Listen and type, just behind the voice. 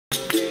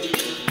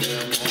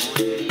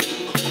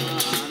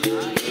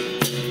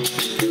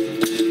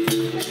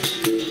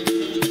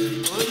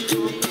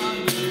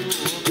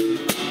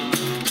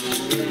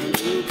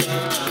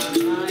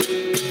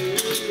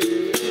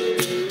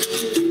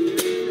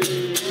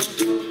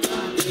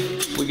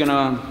we're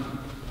gonna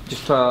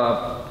just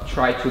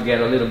try to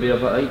get a little bit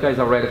of. You guys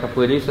already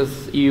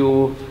capoeiristas.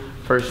 You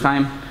first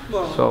time.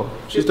 Well, so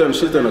she's done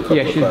a couple.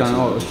 Yeah, she's of done.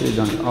 classes. Oh, she's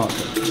done. Oh,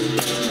 okay.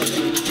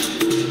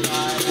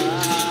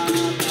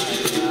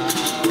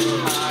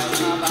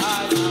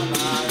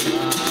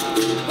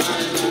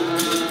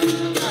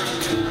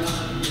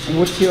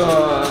 What's your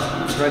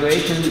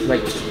graduation?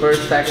 Like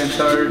first, second,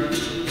 third?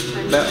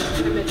 I'm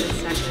at the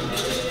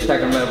second.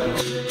 Second level.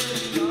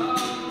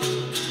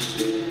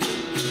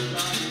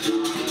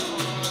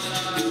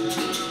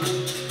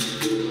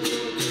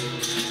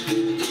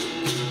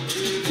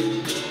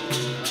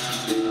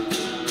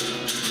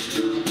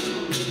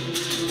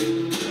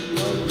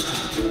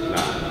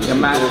 The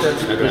master,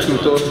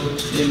 instructor.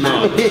 No,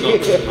 I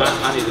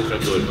need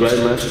instructor.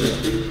 Grandmaster.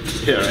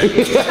 Yeah, right.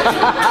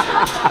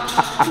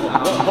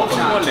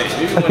 Hopefully one day.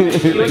 Maybe one day.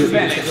 Like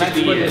band. Let's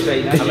put it this way.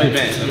 I like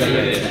band.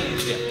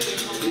 Yeah.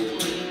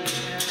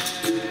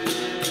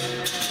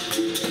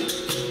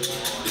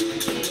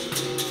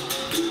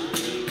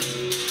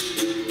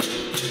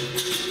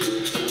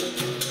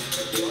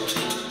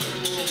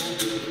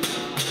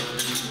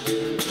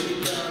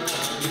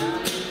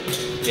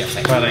 Yes, I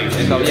Well, like,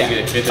 so, yeah.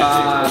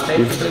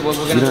 Basically, what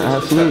we're You gonna didn't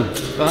ask me.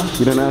 Huh?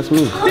 You didn't ask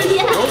me.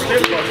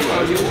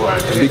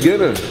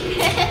 Beginner.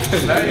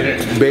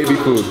 Baby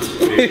food.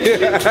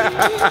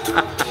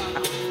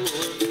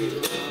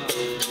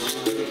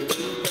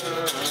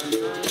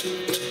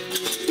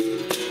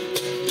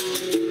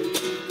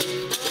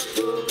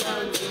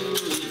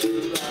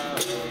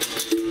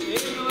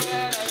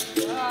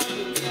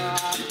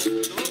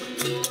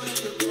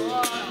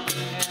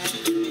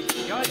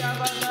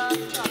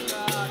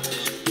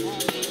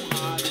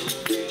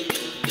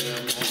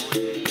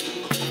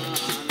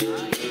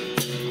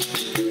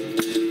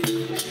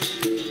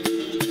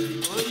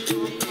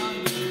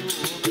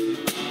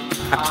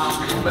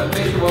 But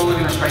basically what we're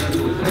gonna try to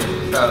do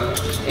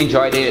is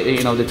enjoy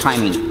the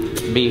timing.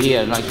 Be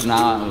here like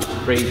now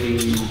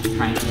crazy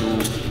trying to do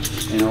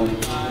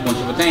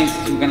multiple things.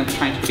 We're gonna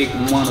try to pick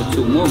one or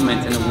two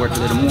movements and work a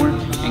little more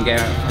and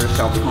get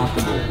ourselves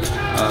comfortable.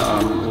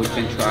 We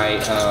can try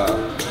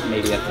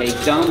maybe a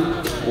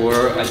takedown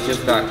or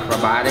just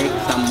acrobatic,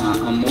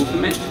 some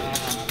movement.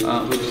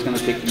 We're just gonna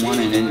pick one,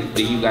 and then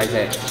you guys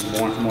that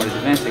want more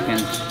advanced, they can.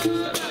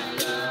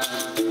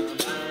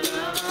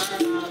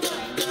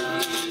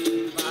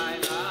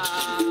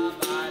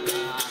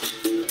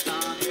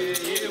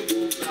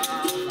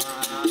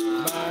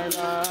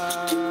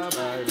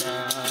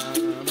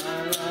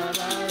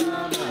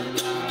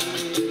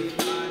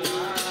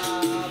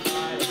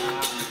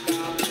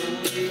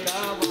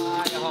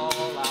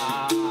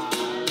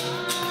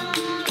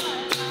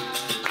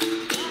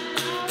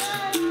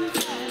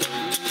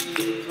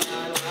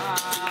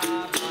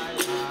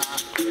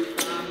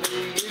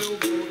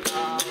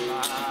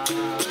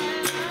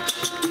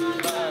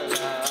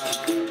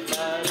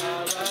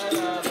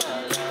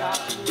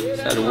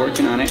 Started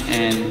working on it,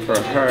 and for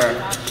her,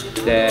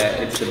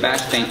 it's the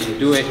best thing to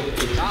do it.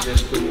 It's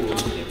just to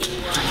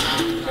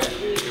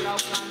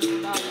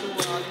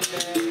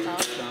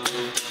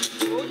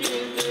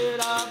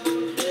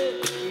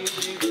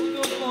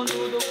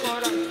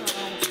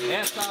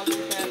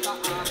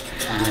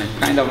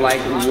kind of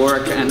like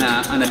work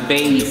on a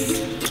base,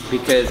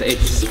 because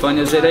it's fun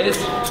as it is.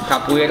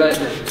 Capoeira,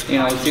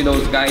 see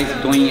those guys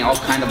doing all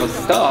kind of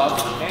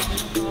stuff.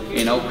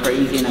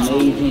 Crazy and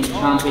amazing,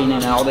 jumping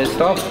and all this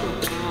stuff.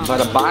 But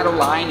the bottom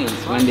line is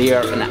when they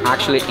are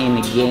actually in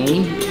the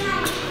game,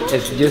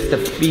 it's just a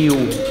few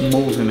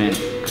movements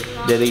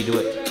that they do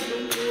it.